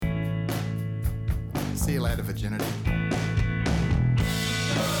See you later, virginity.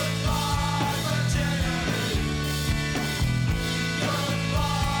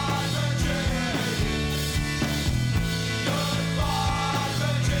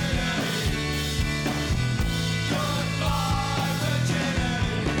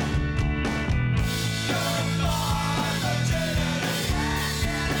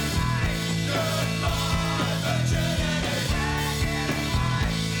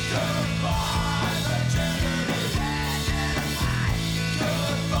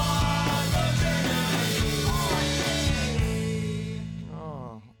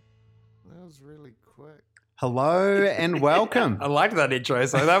 Hello and welcome. I liked that intro,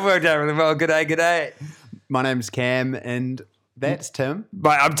 so that worked out really well. G'day, g'day. My name's Cam and that's Tim.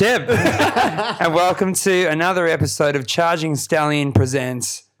 But I'm Tim. And welcome to another episode of Charging Stallion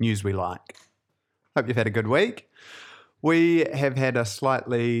Presents News We Like. Hope you've had a good week. We have had a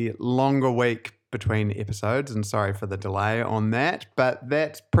slightly longer week between episodes, and sorry for the delay on that, but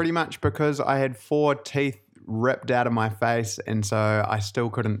that's pretty much because I had 4 teeth ripped out of my face, and so I still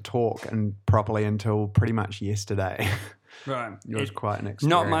couldn't talk properly until pretty much yesterday. Right. It was quite an experience.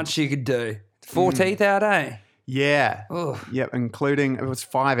 Not much you could do. 4 teeth out, eh? Yeah. Ugh. Yep, including, it was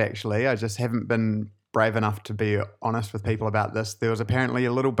 5 actually. I just haven't been brave enough to be honest with people about this. There was apparently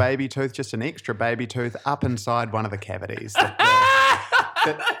a little baby tooth, just an extra baby tooth up inside one of the cavities.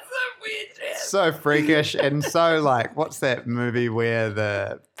 So freakish and so like, what's that movie where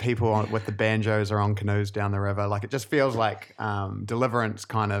the people with the banjos are on canoes down the river? Like it just feels like Deliverance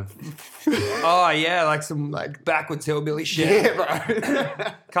kind of. Oh yeah, like some like backwards hillbilly shit. Yeah, bro.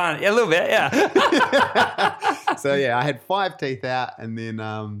 Kind of, yeah, a little bit, yeah. So yeah, I had 5 teeth out and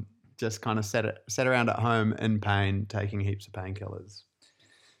then just kind of sat around at home in pain, taking heaps of painkillers.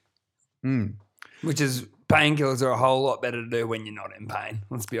 Which is, painkillers are a whole lot better to do when you're not in pain,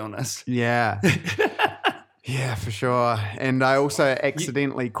 let's be honest. Yeah. Yeah, for sure. And I also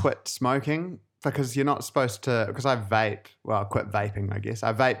accidentally quit smoking because you're not supposed to, because I vape. Well, I quit vaping, I guess.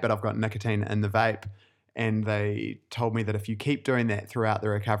 I vape, but I've got nicotine in the vape. And they told me that if you keep doing that throughout the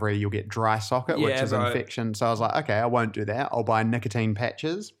recovery, you'll get dry socket, which is infection. So I was like, okay, I won't do that. I'll buy nicotine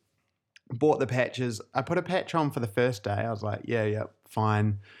patches. Bought the patches. I put a patch on for the first day. I was like, yeah,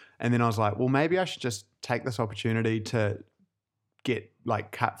 fine. And then I was like, well, maybe I should just take this opportunity to get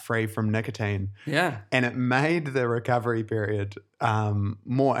like cut free from nicotine. Yeah. And it made the recovery period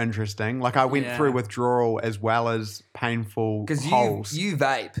more interesting. Like I went through withdrawal as well as painful holes. Because you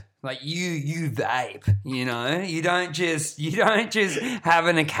vape. Like you vape, you know? You don't just have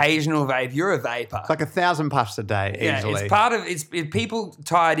an occasional vape. You're a vapor. It's like 1,000 puffs a day easily. It's part of it's people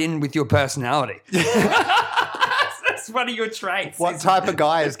tied in with your personality. That's one of your traits. What type of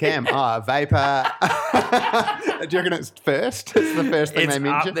guy is Cam? Oh, a vapor. Do you reckon it's first? It's the first thing they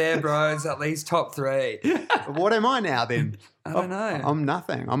mention? It's up there, bro. It's at least top 3. What am I now then? I don't know. I'm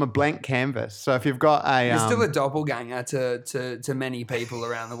nothing. I'm a blank canvas. So if you've got a... You're still a doppelganger to many people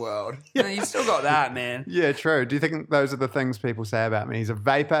around the world. Yeah. You still got that, man. Yeah, true. Do you think those are the things people say about me? He's a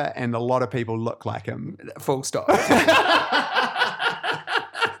vapor and a lot of people look like him. Full stop.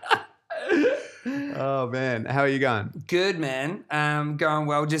 Oh, man. How are you going? Good, man. Going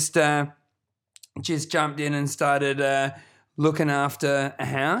well. Just jumped in and started looking after a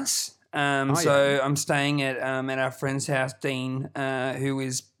house. I'm staying at our friend's house, Dean,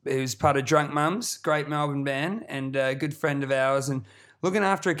 who's part of Drunk Mums, great Melbourne band, and a good friend of ours, and looking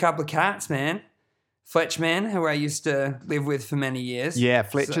after a couple of cats, man. Fletch, man, who I used to live with for many years. Yeah,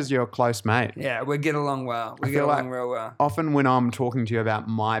 Fletch is your close mate. Yeah, we get along well. We get along real well. Often when I'm talking to you about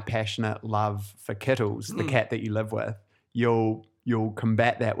my passionate love for Kittles, the cat that you live with, you'll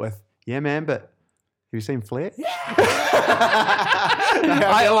combat that with, yeah, man, but have you seen Fletch? Yeah.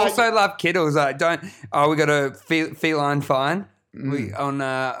 I also love Kittles. We got a feline fine. We on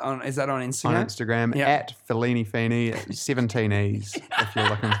is that on Instagram? On Instagram at Fellini Feeney 17 E's if you're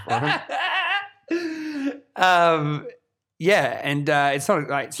looking for him. And it's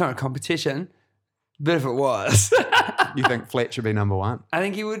not a competition, but if it was, you think Fletch should be number 1? I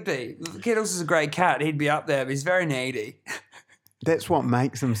think he would be. Kittles is a great cat. He'd be up there, but he's very needy. That's what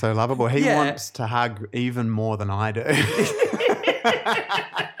makes him so lovable. He wants to hug even more than I do.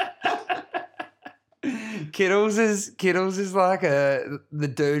 Kittles is like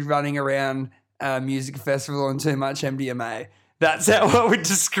the dude running around a music festival on too much MDMA. That's how I would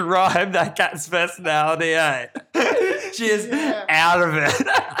describe that cat's personality, eh? Just out of it.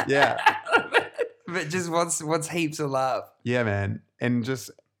 Yeah. But just wants heaps of love. Yeah, man. And just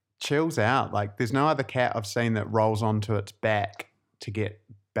chills out. Like there's no other cat I've seen that rolls onto its back to get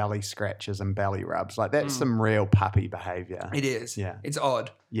belly scratches and belly rubs. Like that's some real puppy behavior. It is. Yeah. It's odd.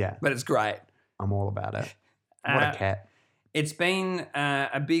 Yeah. But it's great. I'm all about it. What a cat. It's been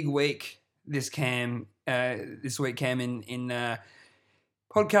a big week this week, Cam, in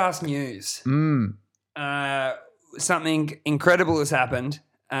podcast news. Something incredible has happened.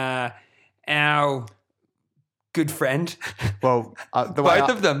 Our good friend. Well, both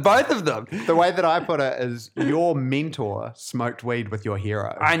of them. The way that I put it is your mentor smoked weed with your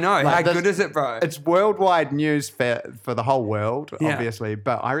hero. I know. How good is it, bro? It's worldwide news for the whole world, obviously,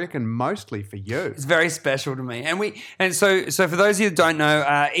 but I reckon mostly for you. It's very special to me. And so for those of you that don't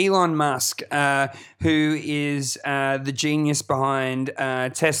know, Elon Musk, who is the genius behind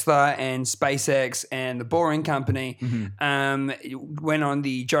Tesla and SpaceX and the Boring Company, went on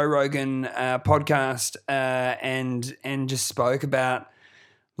the Joe Rogan podcast and just spoke about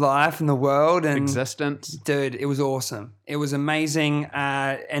life and the world and existence. Dude, it was awesome. It was amazing.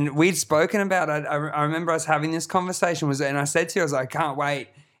 And we'd spoken about it. I remember us having this conversation and I said to you, I was like, I can't wait.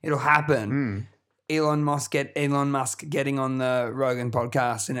 It'll happen. Elon Musk getting on the Rogan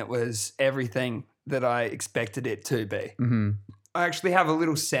podcast, and it was everything that I expected it to be. I actually have a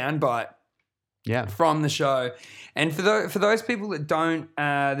little soundbite from the show. And for those people that don't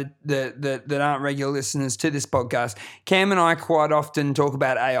that aren't regular listeners to this podcast, Cam and I quite often talk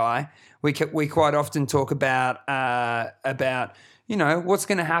about AI. We quite often talk about what's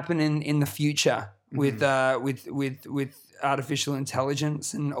going to happen in the future with artificial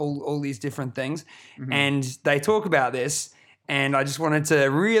intelligence and all these different things. And they talk about this, and I just wanted to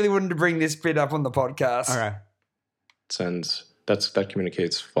bring this bit up on the podcast. Okay. And that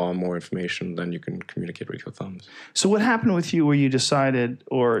communicates far more information than you can communicate with your thumbs. So what happened with you where you decided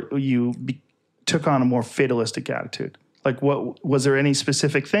or you took on a more fatalistic attitude? Like, what was there any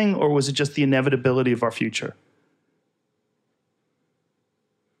specific thing, or was it just the inevitability of our future?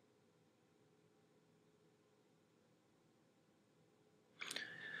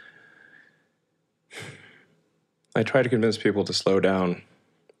 I try to convince people to slow down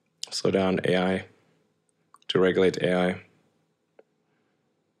AI, to regulate AI.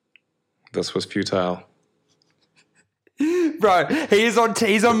 This was futile. Bro, he's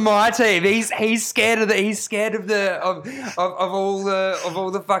on my team. He's scared of all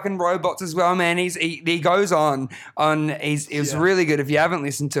the fucking robots as well, man. He goes on. It was really good. If you haven't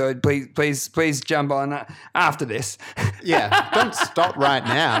listened to it, please jump on after this. Yeah, don't stop right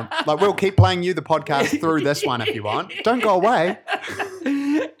now. Like, we'll keep playing you the podcast through this one if you want. Don't go away.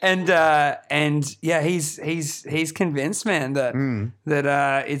 And yeah, he's convinced, man,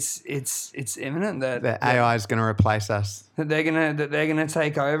 that it's imminent that AI is going to replace us. That they're gonna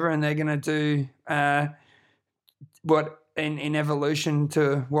take over, and they're gonna do what in evolution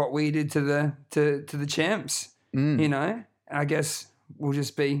to what we did to the chimps. You know, I guess we'll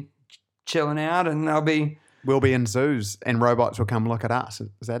just be chilling out, and we'll be in zoos, and robots will come look at us.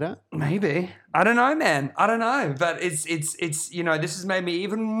 Is that it? Maybe. I don't know, man. I don't know, but it's this has made me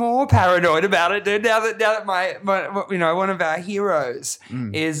even more paranoid about it, dude. Now that my one of our heroes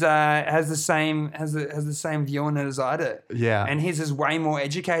has the same view on it as I do. Yeah, and his is way more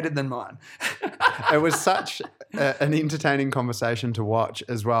educated than mine. It was such an entertaining conversation to watch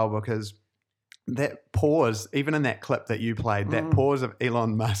as well, because that pause, even in that clip that you played, that pause of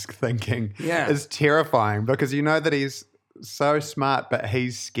Elon Musk thinking is terrifying, because you know that he's so smart, but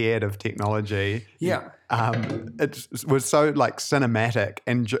he's scared of technology. Yeah. It was so like cinematic.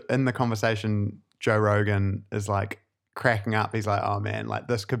 And in the conversation, Joe Rogan is like cracking up. He's like, oh man, like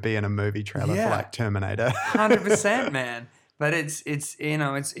this could be in a movie trailer for like Terminator. 100%, man. But it's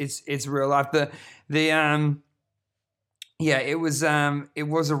real life. It was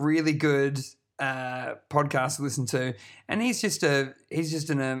a really good podcast to listen to, and he's just an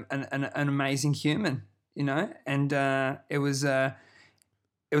amazing human, and it was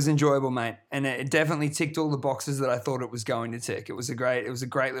enjoyable, mate, and it definitely ticked all the boxes that I thought it was going to tick. It was a great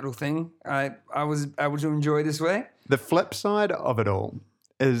little thing. I was able to enjoy this week. The flip side of it all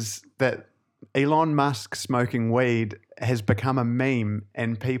is that Elon Musk smoking weed has become a meme,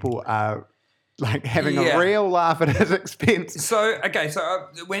 and people are like having a real laugh at his expense. So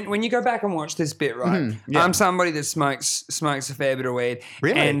when you go back and watch this bit, right? I'm somebody that smokes a fair bit of weed.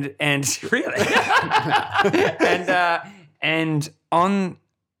 Really? And really, and on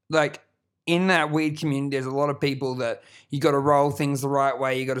like in that weed community, there's a lot of people that you got to roll things the right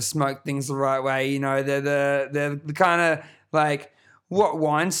way, you got to smoke things the right way. They're the kind of like what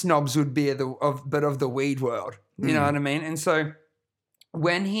wine snobs would be of the weed world. You know what I mean? And so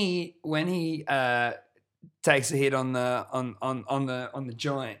when he takes a hit on the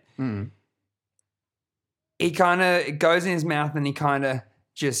joint, he kind of it goes in his mouth, and he kind of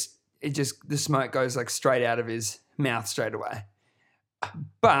the smoke goes like straight out of his mouth straight away.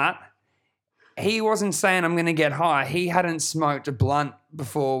 But he wasn't saying I'm going to get high. He hadn't smoked a blunt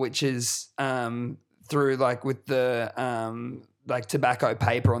before, which is through like with the like tobacco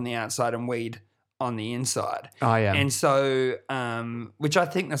paper on the outside and weed on the inside. Oh yeah. And so, which I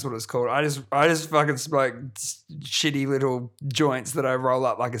think that's what it's called. I just fucking smoke shitty little joints that I roll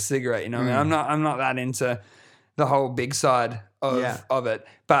up like a cigarette. You know, what I mean, I'm not that into the whole big side of it.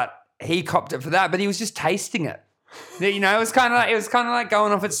 But he copped it for that. But he was just tasting it. You know, it was kind of like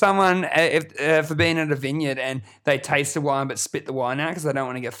going off at someone for being at a vineyard and they taste the wine but spit the wine out because they don't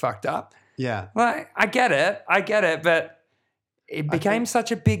want to get fucked up. Yeah. Like I get it, but it became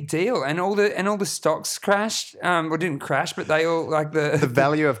such a big deal, and all the stocks crashed. Well, didn't crash, but they all like the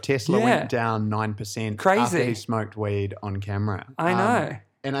value of Tesla went down 9%. Crazy. After he smoked weed on camera. I know.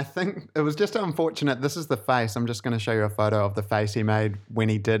 And I think it was just unfortunate. This is the face. I'm just going to show you a photo of the face he made when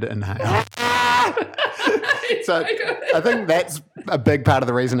he did inhale. So I think that's a big part of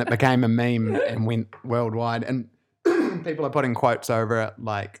the reason it became a meme and went worldwide. And people are putting quotes over it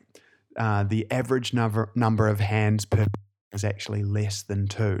like the average number of hands per is actually less than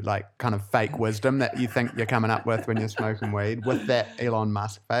 2, like kind of fake wisdom that you think you're coming up with when you're smoking weed with that Elon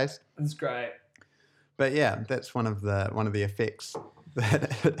Musk face. That's great. But yeah, that's one of the effects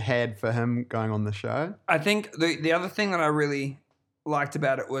that it had for him going on the show. I think the other thing that I really liked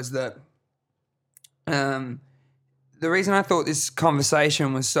about it was that the reason I thought this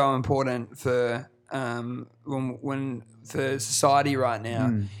conversation was so important for for society right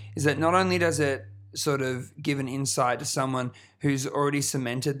now is that not only does it sort of give an insight to someone who's already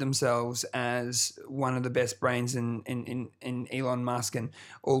cemented themselves as one of the best brains in Elon Musk and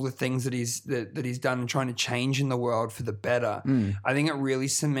all the things that he's done and trying to change in the world for the better. I think it really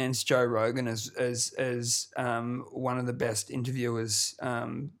cements Joe Rogan as one of the best interviewers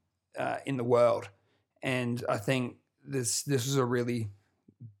in the world. And I think this was a really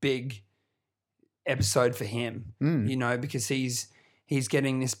big episode for him, you know, because he's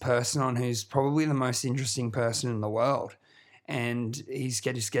getting this person on who's probably the most interesting person in the world. And he's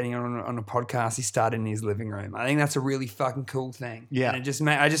just getting on a podcast he started in his living room. I think that's a really fucking cool thing. Yeah. And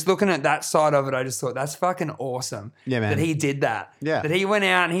I just looking at that side of it, I just thought that's fucking awesome. Yeah, man. That he did that. Yeah. That he went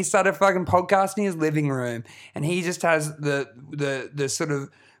out and he started fucking podcasting in his living room. And he just has the sort of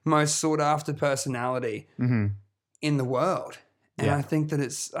most sought after personality in the world. And Yeah. I think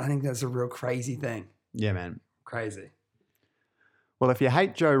that's a real crazy thing. Yeah, man. Crazy. Well, if you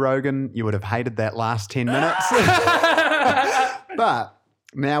hate Joe Rogan, you would have hated that last 10 minutes. But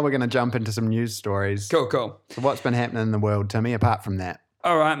now we're going to jump into some news stories. Cool. So what's been happening in the world, Timmy, apart from that?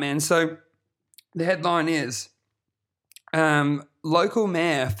 All right, man. So the headline is local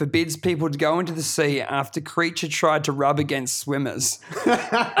mayor forbids people to go into the sea after creature tried to rub against swimmers.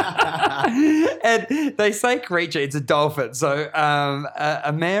 And they say creature, it's a dolphin. So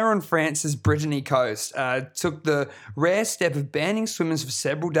a mayor on France's Brittany coast took the rare step of banning swimmers for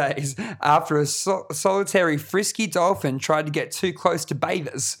several days after a solitary frisky dolphin tried to get too close to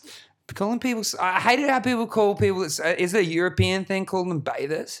bathers. Calling people, I hated how people call people, is it a European thing, calling them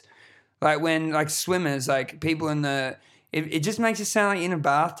bathers? Like when, like swimmers, like people in the, it just makes it sound like you're in a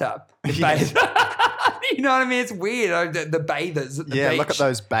bathtub. The you know what I mean? It's weird. The bathers at the beach. Look at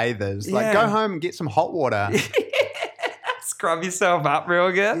those bathers. Like, Yeah. go home and get some hot water. Scrub yourself up real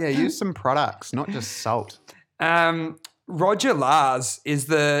good. Yeah, use some products, not just salt. Roger Lars is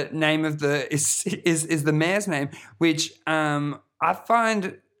the name of is the mayor's name, which I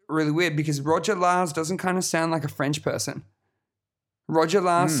find really weird because Roger Lars doesn't kind of sound like a French person. Roger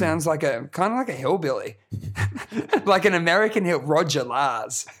Lars sounds like a kind of like a hillbilly, like an American hill. Roger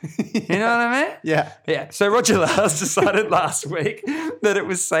Lars, you know what I mean? Yeah. So Roger Lars decided last week that it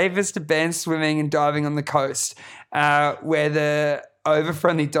was safest to ban swimming and diving on the coast, where the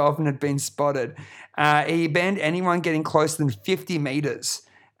over-friendly dolphin had been spotted. He banned anyone getting closer than 50 meters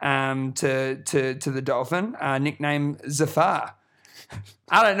to the dolphin, nicknamed Zafar.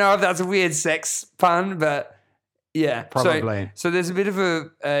 I don't know if that's a weird sex pun, but. Yeah, Probably. So there's a bit of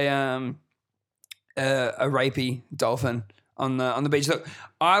a rapey dolphin on the beach. Look,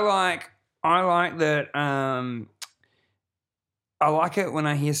 I like that. I like it when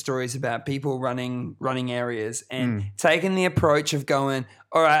I hear stories about people running areas and taking the approach of going,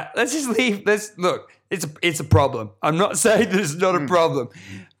 all right, let's just leave. Look, it's a problem. I'm not saying that it's not a problem.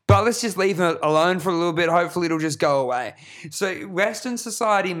 But let's just leave it alone for a little bit. Hopefully it'll just go away. So Western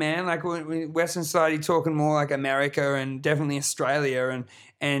society, man, like Western society talking more like America and definitely Australia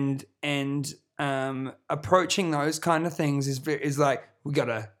and approaching those kind of things is like we got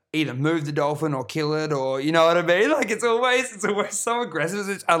to either move the dolphin or kill it or you know what I mean? Like it's always so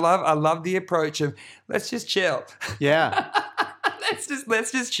aggressive. I love the approach of let's just chill. Yeah.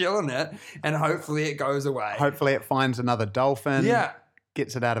 let's just chill on it, and hopefully it goes away. Hopefully it finds another dolphin. Yeah,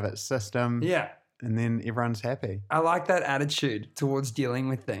 Gets it out of its system. yeah. And then everyone's happy. I like that attitude towards dealing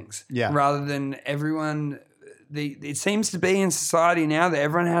with things. Yeah. Rather than everyone, it seems to be in society now that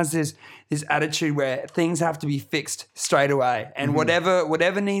everyone has this attitude where things have to be fixed straight away, and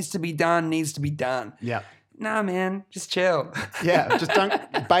whatever needs to be done needs to be done. Yeah. Nah, man, just chill. Yeah. Just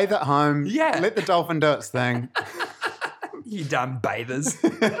don't bathe at home. Yeah. Let the dolphin do its thing. You dumb bathers.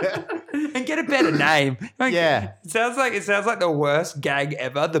 And get a better name. Like, Yeah. It sounds like the worst gag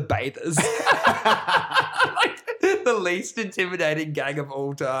ever, the bathers. Like the least intimidating gag of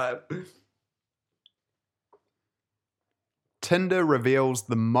all time. Tinder reveals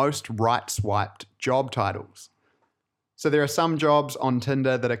the most right-swiped job titles. So there are some jobs on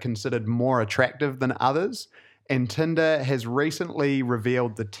Tinder that are considered more attractive than others, and Tinder has recently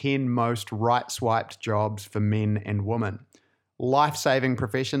revealed the 10 most right-swiped jobs for men and women. Life-saving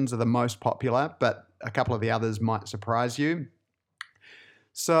professions are the most popular, but a couple of the others might surprise you.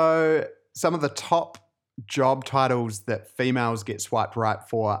 So some of the top job titles that females get swiped right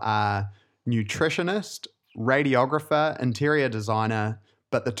for are nutritionist, radiographer, interior designer,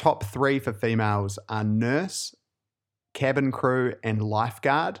 but the top 3 for females are nurse, cabin crew, and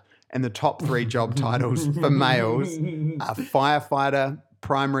lifeguard. And the top 3 job titles for males are firefighter,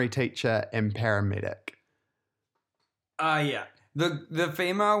 primary teacher, and paramedic. Yeah. The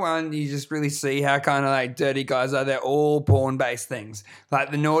female one, you just really see how kind of like dirty guys are. They're all porn based things, like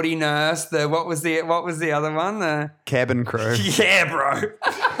the naughty nurse. What was the other one? The Cabin crew. yeah, bro.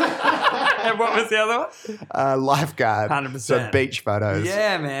 And what was the other one? Lifeguard. 100%. So beach photos.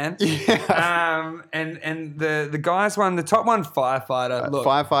 Yeah, man. Yeah. And the guys one, the top one, firefighter. Look,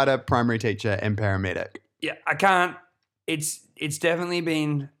 Firefighter, primary teacher, and paramedic. yeah, I can't. It's definitely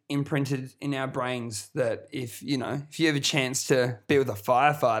been imprinted in our brains that if you have a chance to be with a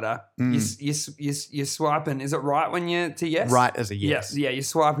firefighter, you're swiping. Is it right when you're to yes? Right as a yes. Yeah, you're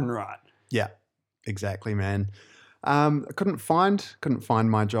swiping right. Yeah, exactly, man. I couldn't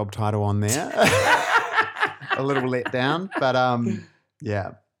find my job title on there. A little let down, but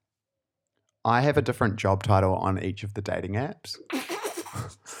yeah. I have a different job title on each of the dating apps.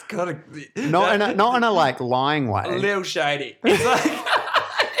 Not in a like lying way. A little shady. It's like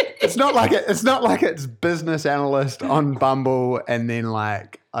It's not like it's business analyst on Bumble and then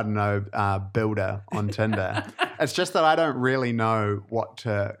like I don't know builder on Tinder. It's just that I don't really know what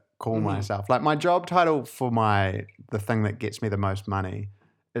to call myself. Like my job title for the thing that gets me the most money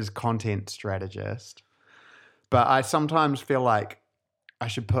is content strategist, but I sometimes feel like I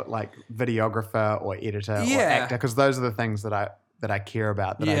should put like videographer or editor or actor because those are the things that I care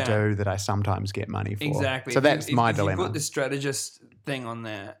about that I do that I sometimes get money for. Exactly. So that's my dilemma. If you put the strategist thing on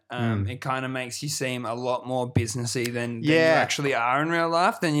there, it kind of makes you seem a lot more businessy than you actually are in real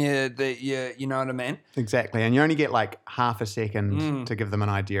life. Than you know what I mean? Exactly. And you only get like half a second to give them an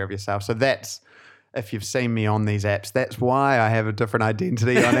idea of yourself. So that's, if you've seen me on these apps, that's why I have a different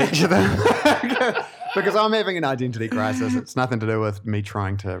identity on each of them. Because I'm having an identity crisis. It's nothing to do with me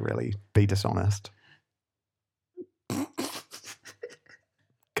trying to really be dishonest.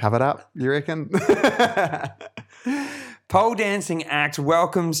 Covered up, you reckon? Pole dancing act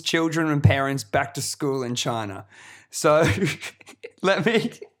welcomes children and parents back to school in China. So let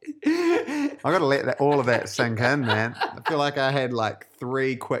me... I got to let all of that sink in, man. I feel like I had like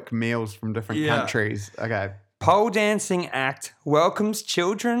 3 quick meals from different countries. Okay. Pole dancing act welcomes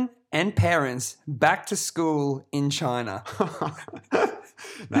children and parents back to school in China.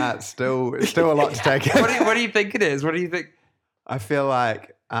 Nah, it's still a lot to take in. What do you think it is? What do you think? I feel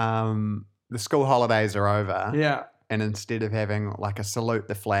like the school holidays are over. Yeah. And instead of having like a salute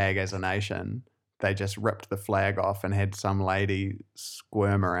the flag as a nation, they just ripped the flag off and had some lady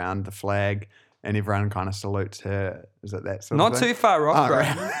squirm around the flag and everyone kind of salutes her. Is it that sort of Not thing? too far off, bro.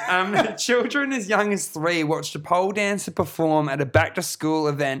 Right. Children as young as 3 watched a pole dancer perform at a back-to-school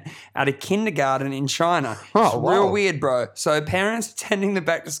event at a kindergarten in China. It's real weird, bro. So parents attending the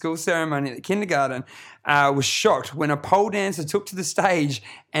back-to-school ceremony at the kindergarten was shocked when a pole dancer took to the stage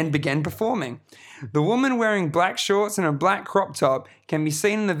and began performing. The woman wearing black shorts and a black crop top can be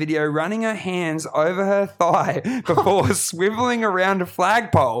seen in the video running her hands over her thigh before swiveling around a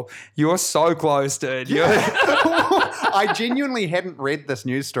flagpole. You're so close, dude. I genuinely hadn't read this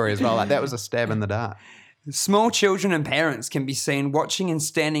news story as well. Like that was a stab in the dark. Small children and parents can be seen watching and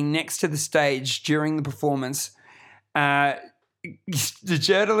standing next to the stage during the performance. The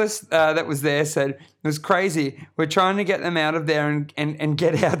journalist that was there said, it was crazy. We're trying to get them out of there and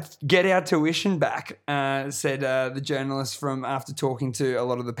get our tuition back, said the journalist from after talking to a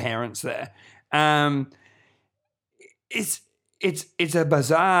lot of the parents there. it's a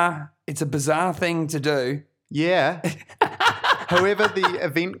bizarre thing to do. Yeah. Whoever the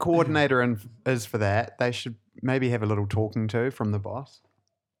event coordinator is for that, they should maybe have a little talking to from the boss.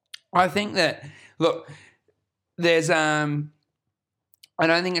 I think that, look, there's I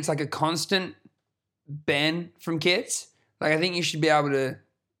don't think it's like a constant ban from kids. Like, I think you should be able to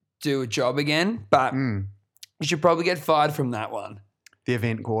do a job again, but you should probably get fired from that one. The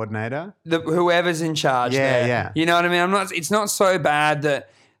event coordinator? Whoever's in charge there. Yeah. You know what I mean? It's not so bad that,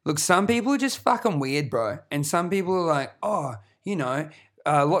 look, some people are just fucking weird, bro. And some people are like, oh, you know,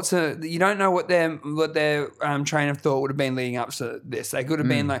 lots of, you don't know what their train of thought would have been leading up to this. They could have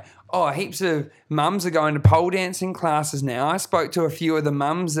been like, oh, heaps of mums are going to pole dancing classes now. I spoke to a few of the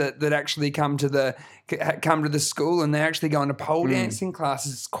mums that actually come to the school, and they're actually going to pole dancing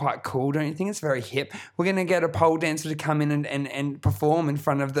classes. It's quite cool, don't you think? It's very hip. We're going to get a pole dancer to come in and perform in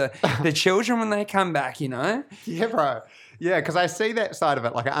front of the children when they come back, you know? Yeah, bro. Yeah, because I see that side of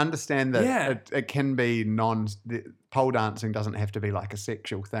it. Like, I understand that it can be pole dancing doesn't have to be like a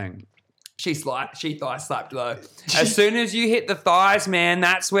sexual thing. She thigh slapped though. As soon as you hit the thighs, man,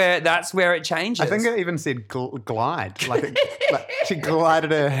 that's where it changes. I think it even said glide. Like she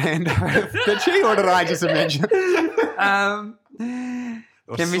glided her hand over. Did she, or did I just imagine? Can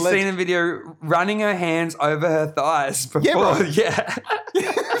we see the video running her hands over her thighs before?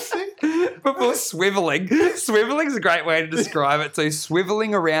 Before swiveling. Swiveling's a great way to describe it. So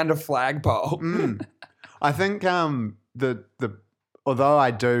swiveling around a flagpole. I think although I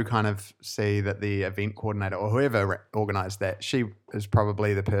do kind of see that the event coordinator or whoever organised that, she is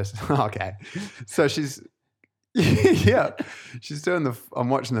probably the person. Okay, so she's she's doing I'm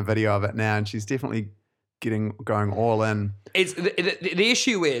watching the video of it now, and she's definitely going all in. It's the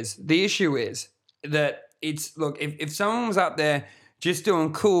issue is that it's, look, if someone was up there just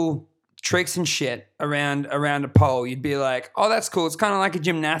doing cool tricks and shit around a pole, you'd be like, oh, that's cool. It's kind of like a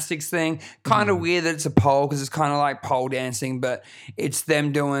gymnastics thing. Kind of weird that it's a pole, because it's kind of like pole dancing, but it's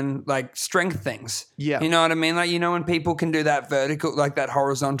them doing like strength things. Yeah. You know what I mean? Like, you know, when people can do that vertical, like that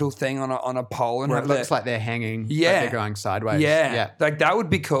horizontal thing on a pole, and where it looks like they're hanging, like yeah, they're going sideways. Yeah. Like, that would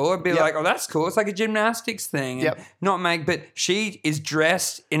be cool. I'd be like, oh, that's cool. It's like a gymnastics thing. And but she is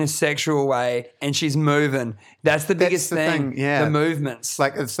dressed in a sexual way and she's moving. That's the biggest thing. Yeah. The movements.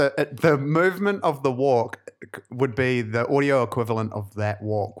 Like, it's the movement of the walk would be the audio equivalent of that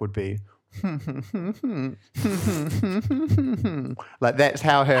walk would be like that's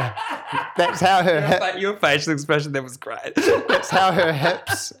how her your facial expression there was great. That's how her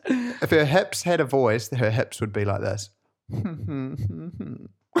hips, if her hips had a voice, her hips would be like this.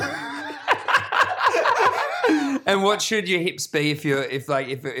 And what should your hips be if you're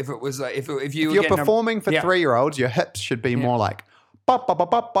performing for 3-year-olds, your hips should be more like ba ba ba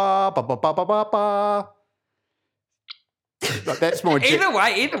ba ba ba ba ba ba ba ba. But that's more. Either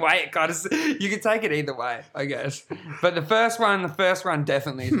way, it kind of, you can take it either way, I guess. But the first one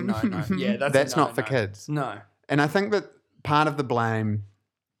definitely is a no. Yeah, that's not for kids. No. And I think that part of the blame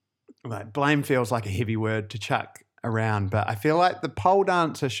feels like a heavy word to chuck around, but I feel like the pole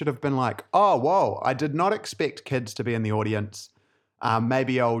dancer should have been like, oh, whoa, I did not expect kids to be in the audience.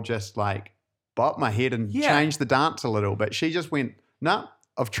 Maybe I'll just like bop my head and change the dance a little. But she just went, no,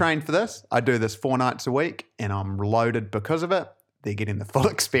 I've trained for this. I do this 4 nights a week and I'm loaded because of it. They're getting the full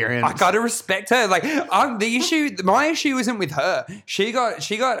experience. I got to respect her. Like, my issue isn't with her. She got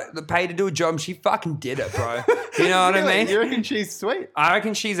paid to do a job and she fucking did it, bro. You know what I mean? You reckon she's sweet? I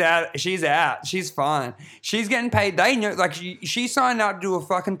reckon she's out. She's out. She's fine. She's getting paid. They know, like, she signed up to do a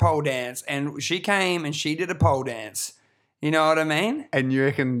fucking pole dance and she came and she did a pole dance. You know what I mean? And you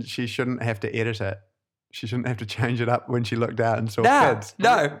reckon she shouldn't have to edit it? She shouldn't have to change it up when she looked out and saw kids.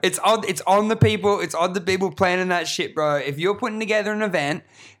 No, it's on the people. It's on the people planning that shit, bro. If you're putting together an event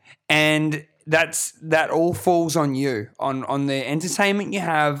and that all falls on you, on the entertainment you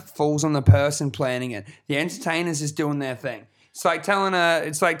have, falls on the person planning it. The entertainers is doing their thing. It's like telling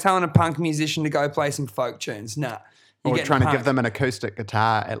a punk musician to go play some folk tunes. Nah. Or trying to give them an acoustic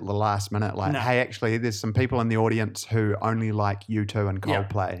guitar at the last minute. Like, hey, actually, there's some people in the audience who only like U2 and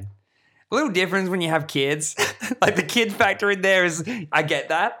Coldplay. Yeah. A little difference when you have kids. Like, the kid factor in there is, I get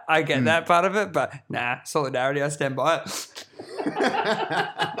that. I get that part of it. But nah, solidarity, I stand by it.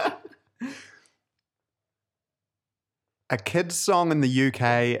 A kid's song in the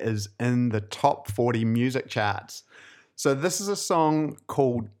UK is in the top 40 music charts. So this is a song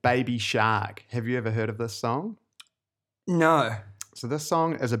called Baby Shark. Have you ever heard of this song? No. So this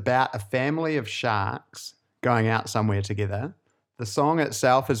song is about a family of sharks going out somewhere together. The song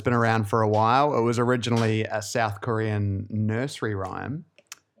itself has been around for a while. It was originally a South Korean nursery rhyme.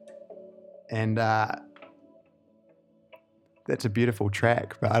 And That's a beautiful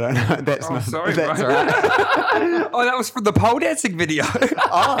track, but I don't know. That's not. Sorry, that's bro. all right. Oh, that was from the pole dancing video.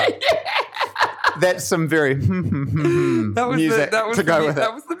 Oh, that's some very That was music that was to go with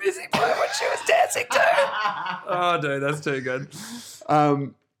that it. was the music playing when she was dancing too. Oh, dude, that's too good.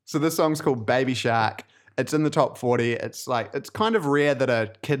 So this song's called Baby Shark. It's in the top 40. It's kind of rare that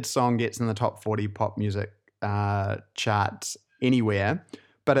a kid's song gets in the top 40 pop music charts anywhere.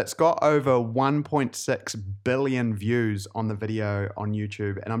 But it's got over 1.6 billion views on the video on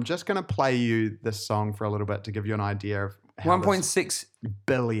YouTube. And I'm just going to play you this song for a little bit to give you an idea of how 1.6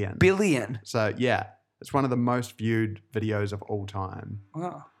 billion. billion. So, yeah, it's one of the most viewed videos of all time.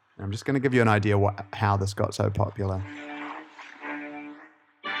 Wow. And I'm just going to give you an idea how this got so popular.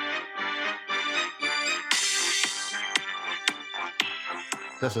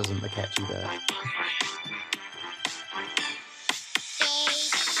 This isn't the catchy bit.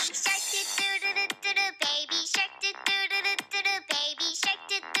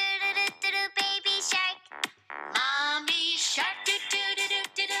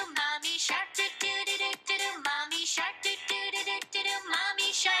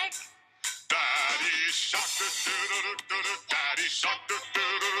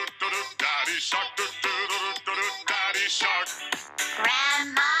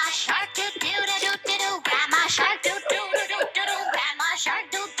 Grandma shark do do do do do. Grandma shark do do do do do. Grandma shark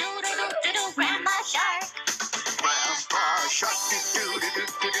do do do do do. Grandma shark. Grandpa shark do do do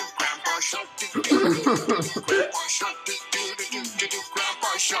do do. Grandpa shark do do do do. Grandpa shark do do do do do.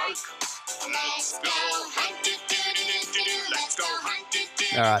 Grandpa shark. Let's go hunt do do do do do. Let's go hunt do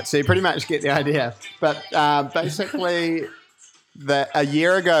do. All right, so you pretty much get the idea. But basically, a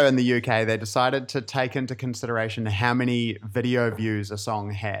year ago in the UK, they decided to take into consideration how many video views a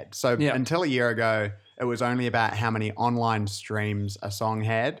song had. So until a year ago, it was only about how many online streams a song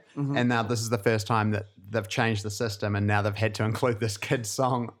had. Mm-hmm. And now this is the first time that they've changed the system, and now they've had to include this kid's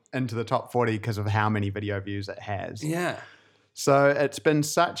song into the top 40 because of how many video views it has. Yeah. So it's been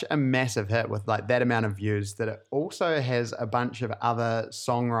such a massive hit with like that amount of views that it also has a bunch of other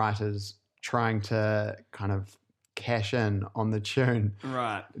songwriters trying to kind of cash in on the tune.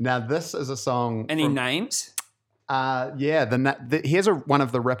 Right. Now this is a song. Any names? Yeah. Here's one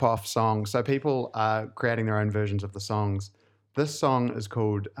of the rip-off songs. So people are creating their own versions of the songs. This song is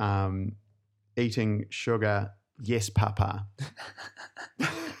called "Eating Sugar, Yes Papa."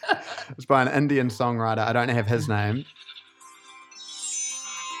 It's by an Indian songwriter. I don't have his name.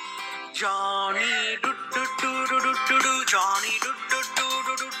 Johnny do do do do do do do. Johnny do do do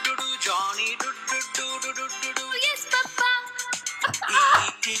do do do do. Johnny do do do do do do do. Yes, Papa.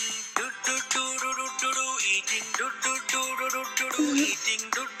 Eating do do do do do do do. Eating do do do do do do do. Eating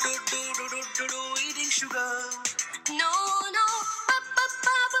do do do do do do do. Eating sugar. No, no. Papa,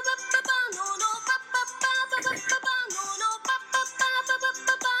 papa, papa, no, no. Papa, papa, papa, no, no. Papa, papa,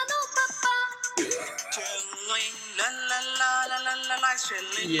 papa, no, papa. Chilling la la la la la la la.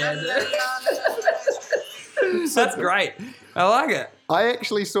 Chilling Yeah, la la la la. That's great. I like it. I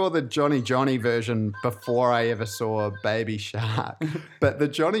actually saw the Johnny Johnny version before I ever saw Baby Shark. But the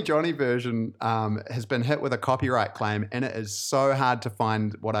Johnny Johnny version has been hit with a copyright claim, and it is so hard to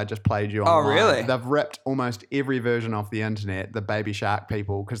find what I just played you online. Oh, really? They've ripped almost every version off the internet, the Baby Shark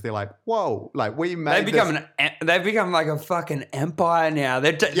people, because they're like, whoa, like we made They've become like a fucking empire now.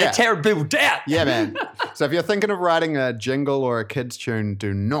 They're tearing people down. Yeah, man. So if you're thinking of writing a jingle or a kid's tune,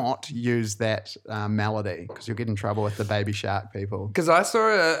 do not use that melody because you'll get in trouble with the Baby Shark people. Because I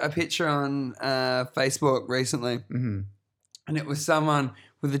saw a picture on Facebook recently, and it was someone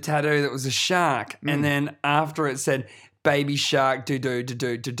with a tattoo that was a shark, and then after it said "Baby Shark do do do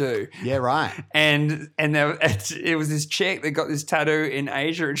do do do." Yeah, right. And it was this chick that got this tattoo in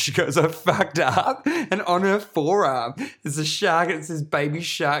Asia, and she goes, "I fucked up," and on her forearm there's a shark, and it says "Baby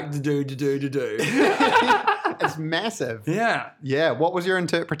Shark do do do do do do." It's massive. Yeah. Yeah. What was your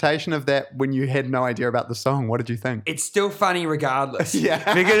interpretation of that when you had no idea about the song? What did you think? It's still funny regardless.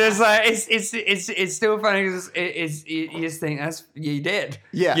 Yeah. Because it's like it's still funny because you just think you did.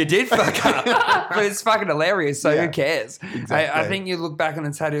 Yeah. You did fuck up. But it's fucking hilarious, so Yeah. who cares? Exactly. I think you look back on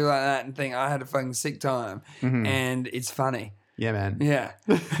a tattoo like that and think I had a fucking sick time. And it's funny. Yeah, man. Yeah.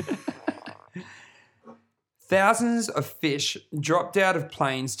 Thousands of fish dropped out of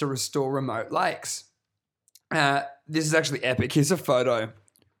planes to restore remote lakes. This is actually epic. Here's a photo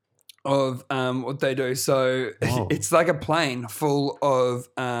of what they do. So Whoa. it's like a plane full of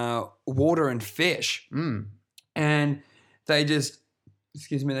water and fish. And they just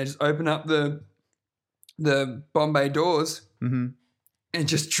open up the Bombay doors and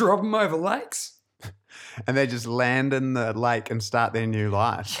just drop them over lakes. and they just land in the lake and start their new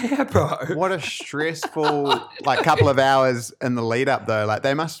life. Yeah, bro. What a stressful couple of hours in the lead up though. Like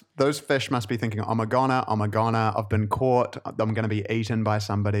those fish must be thinking, oh my goner, I've been caught, I'm going to be eaten by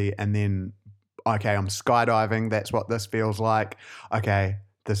somebody, and then okay, I'm skydiving, that's what this feels like. Okay,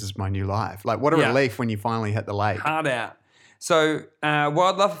 this is my new life. Like what a relief when you finally hit the lake. Hard out. So,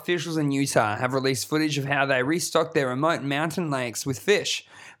 wildlife officials in Utah have released footage of how they restock their remote mountain lakes with fish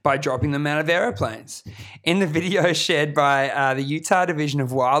by dropping them out of aeroplanes. In the video shared by the Utah Division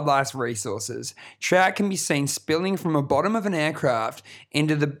of Wildlife Resources, trout can be seen spilling from the bottom of an aircraft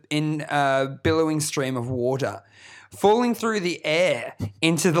into a billowing stream of water, falling through the air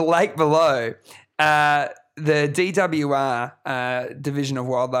into the lake below. The DWR Division of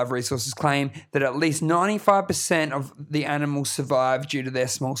Wildlife Resources claim that at least 95% of the animals survive due to their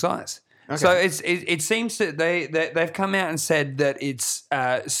small size. Okay. So it seems that they've come out and said that it's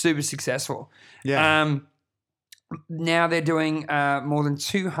super successful. Yeah. Now they're doing more than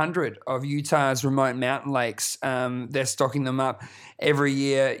 200 of Utah's remote mountain lakes. They're stocking them up every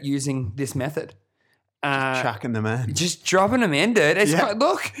year using this method. Chucking them in. Just dropping them in, dude. It's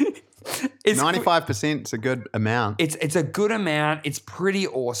look. It's 95% is a good amount. It's a good amount. It's pretty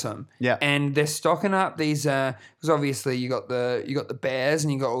awesome. Yeah. And they're stocking up these because obviously you got the bears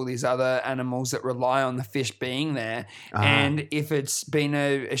and you got all these other animals that rely on the fish being there. And if it's been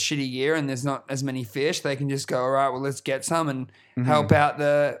a shitty year and there's not as many fish, they can just go, all right, well, let's get some and help out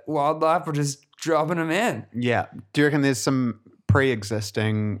the wildlife by just dropping them in. Yeah. Do you reckon there's some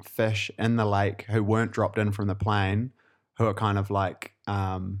pre-existing fish in the lake who weren't dropped in from the plane who are kind of like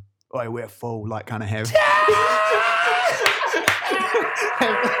oh, we're full, like kind of have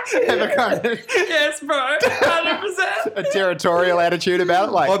a kind of Yes, bro, 100%. a territorial attitude about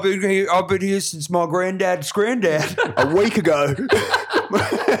it. Like I've been here since my granddad's granddad. a week ago.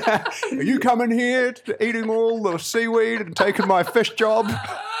 Are you coming here eating all the seaweed and taking my fish job?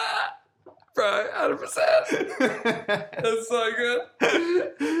 Bro, 100%. That's so good.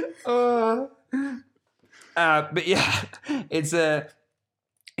 But yeah,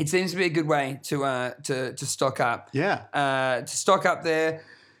 it seems to be a good way to stock up. Yeah. To stock up their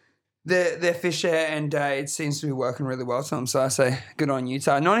fish there, and it seems to be working really well for them. So I say, good on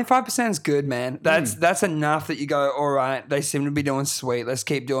Utah. 95% is good, man. That's enough that you go, all right, they seem to be doing sweet. Let's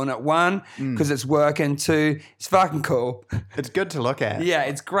keep doing it. 1, because it's working. 2, it's fucking cool. It's good to look at. Yeah,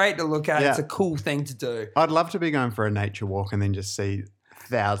 it's great to look at. Yeah. It's a cool thing to do. I'd love to be going for a nature walk and then just see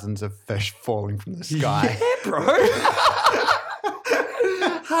thousands of fish falling from the sky. Yeah, bro.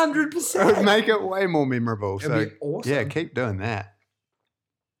 100%. It would make it way more memorable. It'd be awesome. Yeah, keep doing that.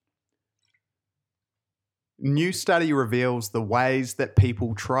 New study reveals the ways that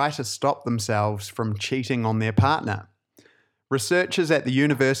people try to stop themselves from cheating on their partner. Researchers at the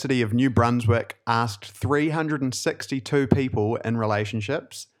University of New Brunswick asked 362 people in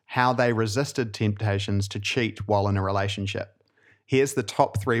relationships how they resisted temptations to cheat while in a relationship. Here's the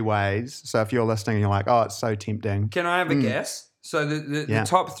top 3 ways. So if you're listening and you're like, oh, it's so tempting. Can I have a guess? So the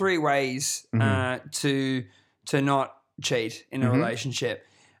top 3 ways to not cheat in a relationship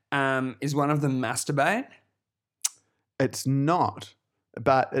is one of them masturbate? It's not.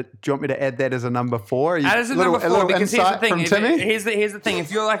 But do you want me to add that as a number 4? Add as a number 4 because here's the thing. From Timmy? Here's the thing.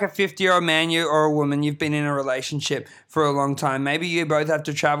 If you're like a 50-year-old man or a woman, you've been in a relationship for a long time. Maybe you both have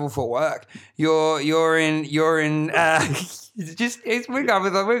to travel for work. You're in. We go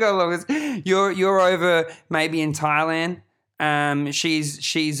along with this. You're over maybe in Thailand.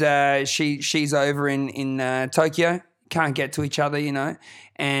 She's over in Tokyo. Can't get to each other, you know.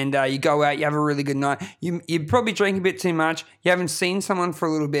 And you go out, you have a really good night. You probably drink a bit too much. You haven't seen someone for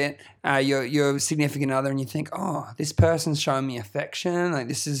a little bit, your significant other, and you think, oh, this person's showing me affection. Like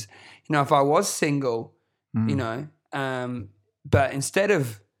this is, you know, if I was single, you know. But instead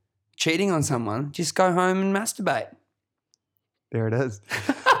of cheating on someone, just go home and masturbate. There it is.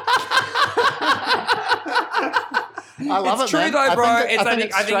 I love it's it, true man. though, bro. I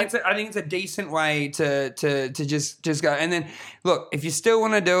think it's a decent way to just go. And then look, if you still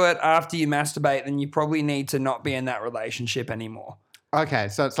want to do it after you masturbate, then you probably need to not be in that relationship anymore. Okay,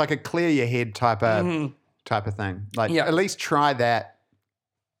 so it's like a clear your head type of thing. Like at least try that.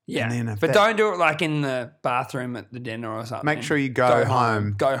 Yeah, and then but don't do it like in the bathroom at the dinner or something. Make sure you go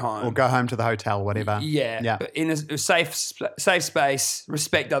home. Go home. Or go home to the hotel, whatever. Yeah. But in a safe space,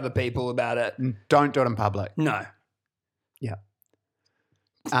 respect other people about it. Don't do it in public. No. Yeah.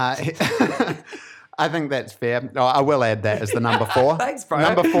 I think that's fair. Oh, I will add that as the number 4. Thanks, bro.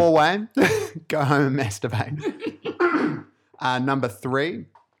 Number 4, Wayne. Go home and masturbate. Number 3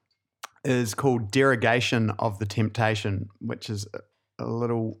 is called derogation of the temptation, which is a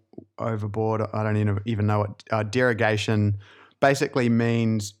little overboard. I don't even know what derogation basically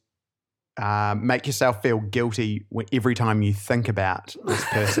means. Make yourself feel guilty every time you think about this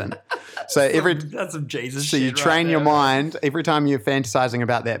person. So That's some Jesus so shit. you train your mind every time you're fantasizing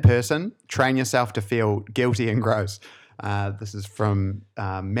about that person. Train yourself to feel guilty and gross. This is from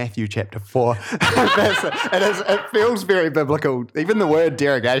Matthew chapter 4. It feels very biblical. Even the word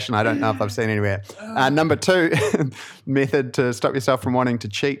derogation, I don't know if I've seen anywhere. Number 2 method to stop yourself from wanting to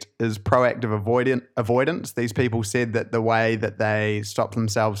cheat is proactive avoidance. These people said that the way that they stopped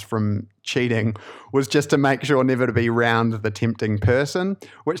themselves from cheating was just to make sure never to be around the tempting person,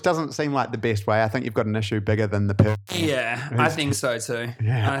 which doesn't seem like the best way. I think you've got an issue bigger than the person. Yeah, I think so too.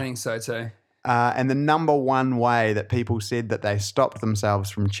 Yeah. I think so too. And the number one way that people said that they stopped themselves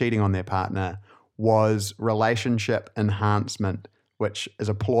from cheating on their partner was relationship enhancement, which is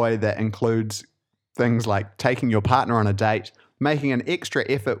a ploy that includes things like taking your partner on a date, making an extra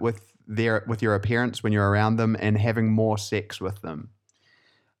effort with your appearance when you're around them, and having more sex with them.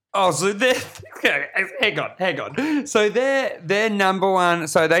 Oh, so they're hang on. So they're number one.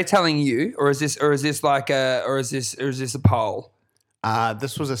 So are they telling you, or is this a poll?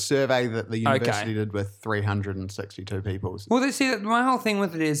 This was a survey that the university did with 362 people. Well, see, my whole thing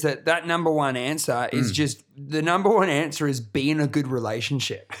with it is that number one answer is just the number one answer is be in a good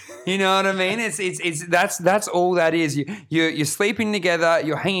relationship. You know what I mean? That's all that is. You're sleeping together,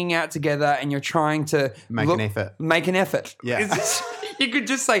 you're hanging out together, and you're trying to Make an effort. Yeah. You could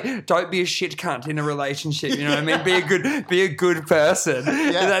just say, "Don't be a shit cunt in a relationship." You know what I mean? Be a good person.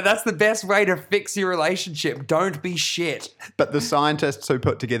 Yeah. That's the best way to fix your relationship. Don't be shit. But the scientists who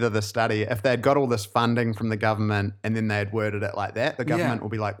put together the study, if they'd got all this funding from the government and then they had worded it like that, the government will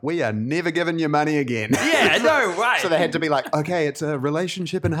be like, "We are never giving you money again." Yeah, no way. So they had to be like, "Okay, it's a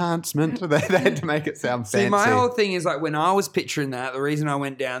relationship enhancement." They had to make it sound fancy. See, my whole thing is like when I was picturing that, the reason I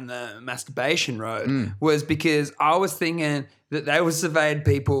went down the masturbation road was because I was thinking that they were surveyed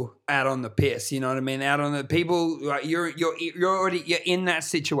people out on the piss. You know what I mean? Out on the people. Like you're in that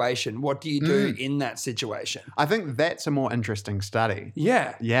situation. What do you do in that situation? I think that's a more interesting study.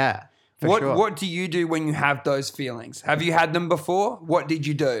 Yeah. Yeah. Sure. What do you do when you have those feelings? Have you had them before? What did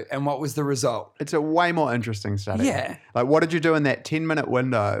you do, and what was the result? It's a way more interesting study. Yeah. Like, what did you do in that 10-minute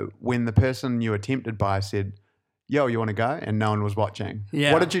window when the person you were tempted by said, "Yo, you want to go?" and no one was watching?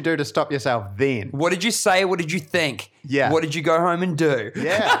 Yeah. What did you do to stop yourself then? What did you say? What did you think? Yeah. What did you go home and do?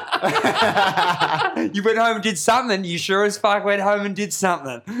 Yeah. You went home and did something. You sure as fuck went home and did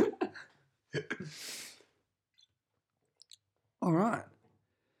something. All right.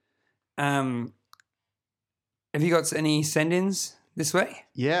 Have you got any send-ins this week?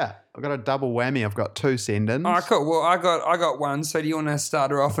 Yeah. I've got a double whammy. I've got 2 send-ins. All right, cool. Well, I got one. So do you want to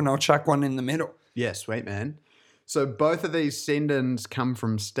start her off and I'll chuck one in the middle? Yeah, sweet, man. So both of these send-ins come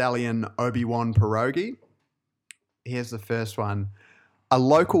from Stallion Obi-Wan Pierogi. Here's the first one. A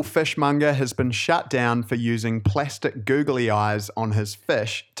local fishmonger has been shut down for using plastic googly eyes on his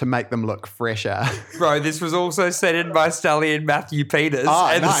fish to make them look fresher. Bro, this was also sent in by Stallion Matthew Peters.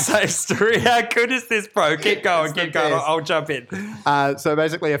 And nice. the same story. How good is this, bro? Keep going. best. I'll jump in. So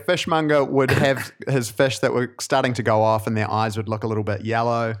basically a fishmonger would have his fish that were starting to go off and their eyes would look a little bit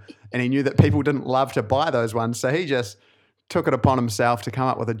yellow. And he knew that people didn't love to buy those ones. So he just took it upon himself to come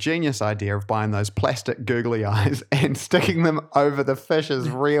up with a genius idea of buying those plastic googly eyes and sticking them over the fish's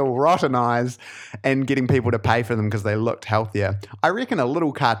real rotten eyes and getting people to pay for them because they looked healthier. I reckon a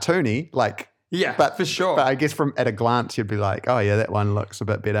little cartoony, like, Yeah, but for sure. But I guess from at a glance, you'd be like, "Oh yeah, that one looks a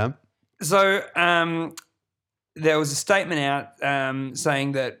bit better." So there was a statement out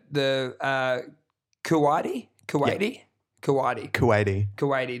saying that the Kuwaiti. The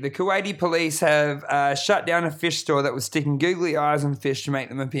Kuwaiti police have shut down a fish store that was sticking googly eyes on fish to make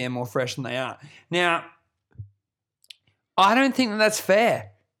them appear more fresh than they are. Now, I don't think that that's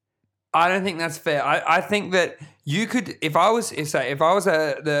fair. I think that you could, if I was the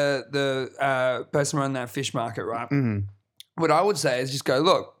person running that fish market, right? Mm-hmm. What I would say is just go,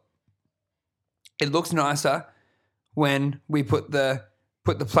 look, it looks nicer when we put the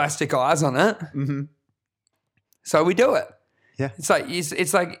plastic eyes on it. Mm-hmm. So we do it. Yeah. It's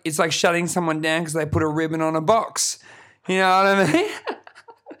like shutting someone down because they put a ribbon on a box. You know what I mean?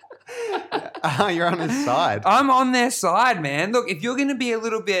 You're on his side. I'm on their side, man. Look, if you're going to be a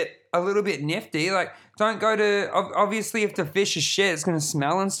little bit nifty, like don't go to. Obviously, if the fish is shit, it's going to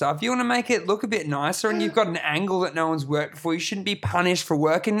smell and stuff. If you want to make it look a bit nicer, and you've got an angle that no one's worked before, you shouldn't be punished for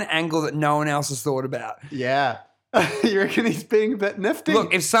working an angle that no one else has thought about. Yeah. You reckon he's being a bit nifty?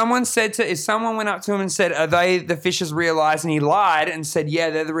 Look, if someone went up to him and said, "Are they the fish's real eyes?" and he lied and said, "Yeah,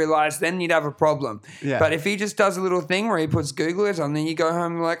 they're the real eyes," then you'd have a problem. Yeah. But if he just does a little thing where he puts googly eyes on, then you go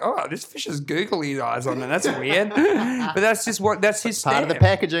home and you're like, "Oh, this fish has googly eyes on it. That's weird." But that's his part of stamp. the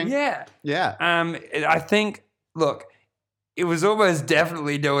packaging. Yeah. Yeah. I think. Look, it was almost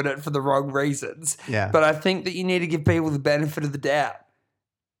definitely doing it for the wrong reasons. Yeah. But I think that you need to give people the benefit of the doubt.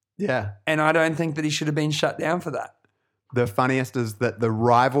 Yeah. And I don't think that he should have been shut down for that. The funniest is that the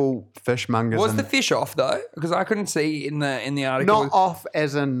rival fishmongers Was the fish off though? Because I couldn't see in the article. not off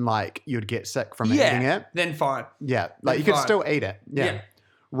as in like you'd get sick from eating it. Then fine. Yeah, like you could fine. still eat it. Yeah. Yeah.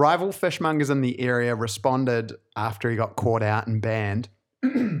 Rival fishmongers in the area responded after he got caught out and banned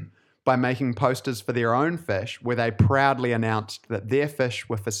by making posters for their own fish where they proudly announced that their fish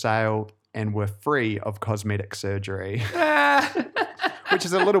were for sale and were free of cosmetic surgery, which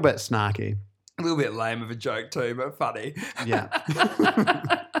is a little bit snarky. A little bit lame of a joke too, but funny. Yeah.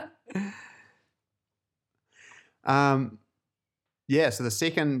 So the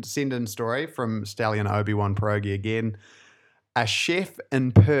second send-in story from Stallion Obi-Wan Pierogi again. A chef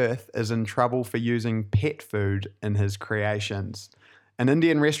in Perth is in trouble for using pet food in his creations. An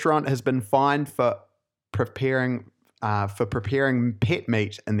Indian restaurant has been fined for preparing pet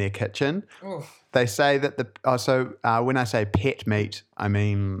meat in their kitchen. Oof. They say that when I say pet meat, I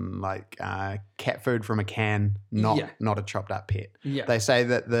mean like cat food from a can, not a chopped up pet. Yeah. They say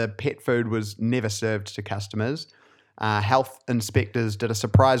that the pet food was never served to customers. Health inspectors did a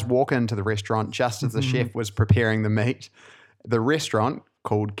surprise walk into the restaurant just as the chef was preparing the meat. The restaurant,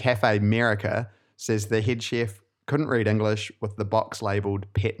 called Cafe America, says the head chef couldn't read English with the box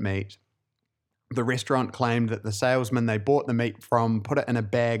labelled pet meat. The restaurant claimed that the salesman they bought the meat from put it in a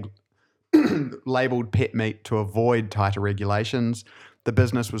bag labelled pet meat to avoid tighter regulations. The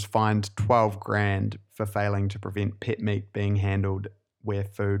business was fined $12,000 for failing to prevent pet meat being handled where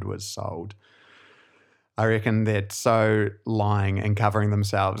food was sold. I reckon they're so lying and covering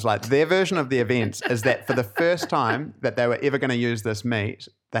themselves. Like their version of the events is that for the first time that they were ever going to use this meat,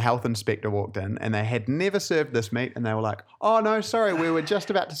 the health inspector walked in and they had never served this meat and they were like, "Oh no, sorry, we were just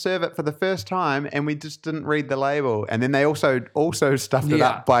about to serve it for the first time and we just didn't read the label." And then they also stuffed it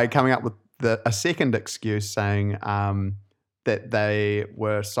up by coming up with a second excuse saying that they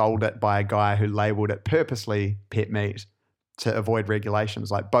were sold it by a guy who labelled it purposely pet meat to avoid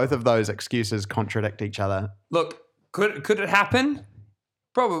regulations. Like both of those excuses contradict each other. Look, could it happen?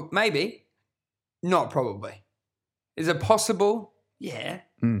 Probably, maybe. Not probably. Is it possible? Yeah.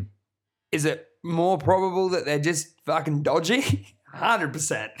 Is it more probable that they're just fucking dodgy?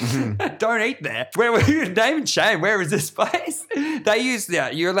 100%. Don't eat there. Where were you? Name and shame. Where is this place? They use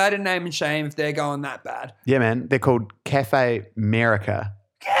that. You're allowed to name and shame if they're going that bad. Yeah, man. They're called Cafe America.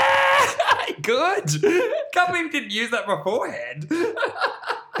 Good. Can't believe you didn't use that beforehand.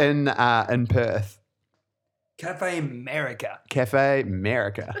 In Perth. Cafe America. Cafe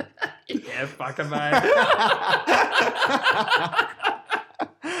America. Yeah, fucking mate.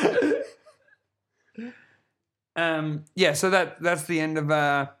 So that's the end of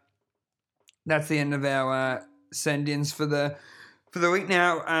our send-ins for the week.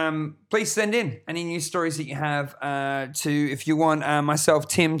 Now, please send in any news stories that you have if you want myself,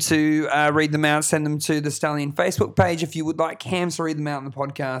 Tim, to read them out, send them to the Stallion Facebook page. If you would like Cam to read them out on the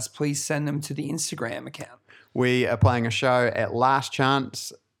podcast, please send them to the Instagram account. We are playing a show at Last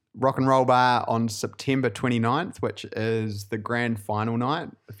Chance Rock and Roll Bar on September 29th, which is the grand final night.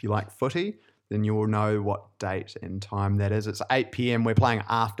 If you like footy, then you will know what date and time that is. It's 8 p.m. We're playing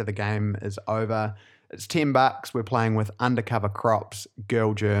after the game is over. It's $10. We're playing with Undercover Crops,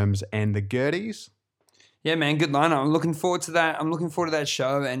 Girl Germs, and the Gerties. Yeah, man, good lineup. I'm looking forward to that. I'm looking forward to that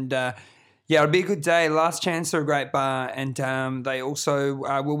show, and it'll be a good day. Last Chance are a great bar, and they also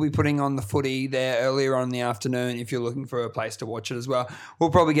will be putting on the footy there earlier on in the afternoon if you're looking for a place to watch it as well. We'll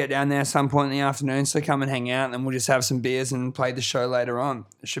probably get down there some point in the afternoon, so come and hang out, and then we'll just have some beers and play the show later on.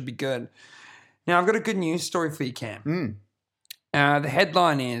 It should be good. Now, I've got a good news story for you, Cam. The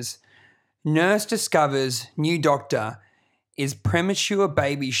headline is, Nurse discovers new doctor is premature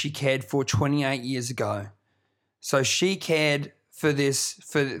baby she cared for 28 years ago. So she cared for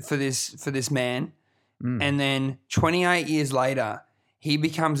this man, and then 28 years later, he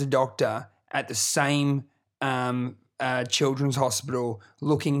becomes a doctor at the same children's hospital,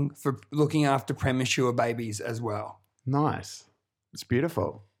 looking after premature babies as well. Nice. It's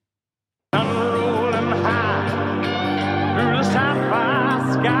beautiful. Rolling high through the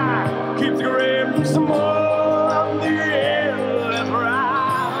sapphire sky, keeps grabbing some more of the endless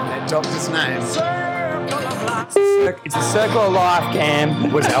ride. That doctor's name Circle of life It's a circle of life,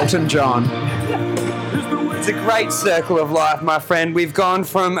 Cam. was Elton John. is the way It's a great circle of life, my friend. We've gone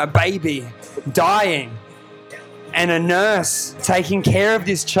from a baby dying and a nurse taking care of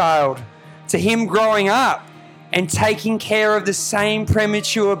this child to him growing up and taking care of the same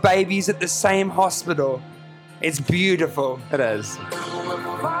premature babies at the same hospital. It's beautiful. It is.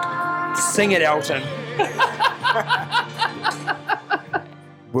 Sing it, Elton.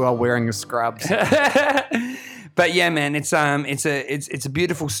 While wearing scrubs. But yeah, man, it's a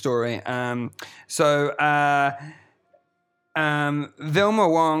beautiful story. Velma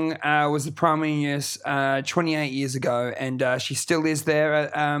Wong was the primary nurse 28 years ago, and she still is there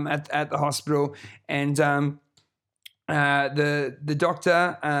at the hospital. And the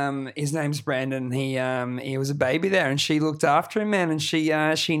doctor, his name's Brandon. He was a baby there, and she looked after him, man, and she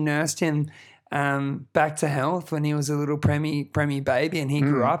nursed him back to health when he was a little preemie baby, and he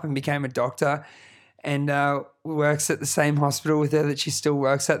grew up and became a doctor. And works at the same hospital with her that she still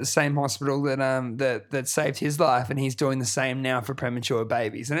works at, the same hospital that saved his life, and he's doing the same now for premature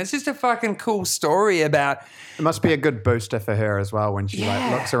babies. And it's just a fucking cool story about. It must be a good booster for her as well when she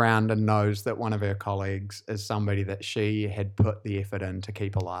looks around and knows that one of her colleagues is somebody that she had put the effort in to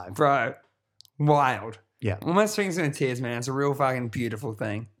keep alive. Bro, wild. Yeah. Almost brings me to tears, man. It's a real fucking beautiful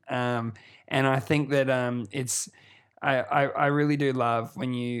thing. And I think that I really do love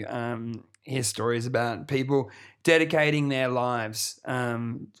when you hear stories about people dedicating their lives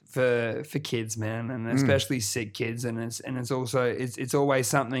for kids, man, and especially sick kids. And it's always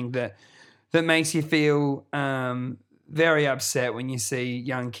something that makes you feel very upset when you see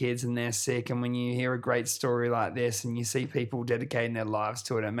young kids and they're sick, and when you hear a great story like this and you see people dedicating their lives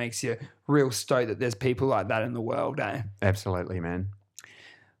to it, it makes you real stoked that there's people like that in the world, eh? Absolutely, man.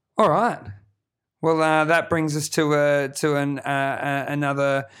 All right. Well, that brings us to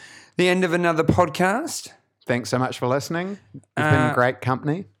the end of another podcast. Thanks so much for listening. You've been great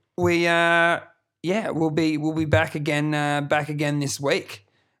company. We'll be back again this week.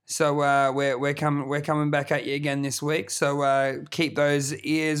 So we're coming back at you again this week. So keep those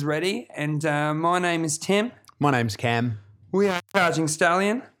ears ready. And my name is Tim. My name's Cam. We are Charging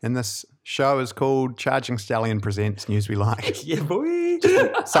Stallion. And this show is called Charging Stallion Presents News We Like. Yeah, boy.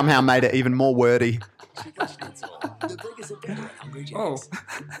 Somehow made it even more wordy. Oh,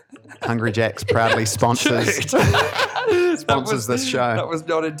 Hungry Jack's proudly sponsors this show. That was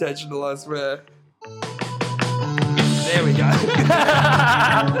not intentional, I swear. There we go.